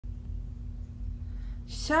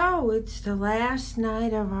So it's the last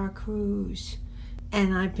night of our cruise,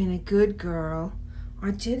 and I've been a good girl.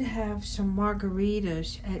 I did have some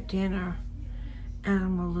margaritas at dinner, and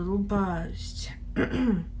I'm a little buzzed.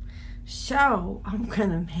 So I'm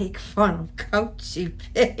gonna make fun of Coatesy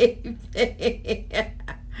Baby.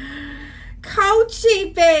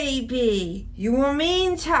 Coatesy Baby, you were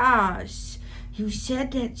mean to us. You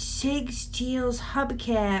said that Sig steals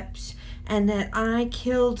hubcaps and that I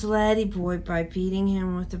killed Laddie Boy by beating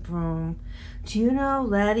him with a broom. Do you know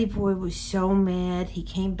Laddie Boy was so mad he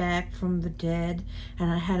came back from the dead, and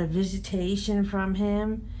I had a visitation from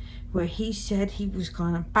him where he said he was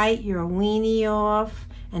gonna bite your weenie off,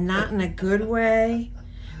 and not in a good way,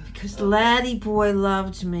 because Laddie Boy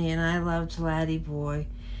loved me and I loved Laddie Boy.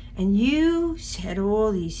 And you said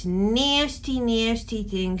all these nasty, nasty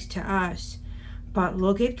things to us. But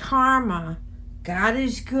look at karma. God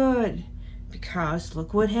is good. Because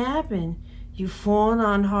look what happened. You've fallen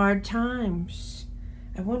on hard times.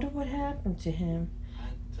 I wonder what happened to him. I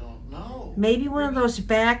don't know. Maybe one of those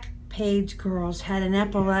back page girls had an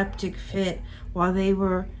epileptic fit while they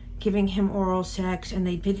were giving him oral sex, and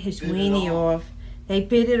they bit his weenie off. They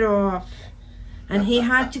bit it off. And he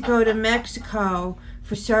had to go to Mexico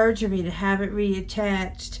for surgery to have it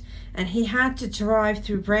reattached. And he had to drive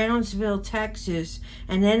through Brownsville, Texas,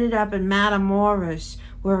 and ended up in Matamoros,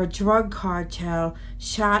 where a drug cartel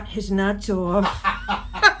shot his nuts off.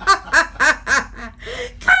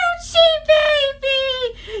 Coatesy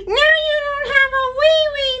Baby! Now you don't have a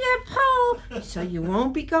wee-wee to pull, so you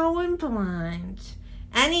won't be going blind.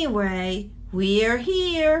 Anyway, we are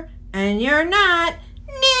here, and you're not.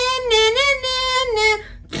 Na, na, na, na, na.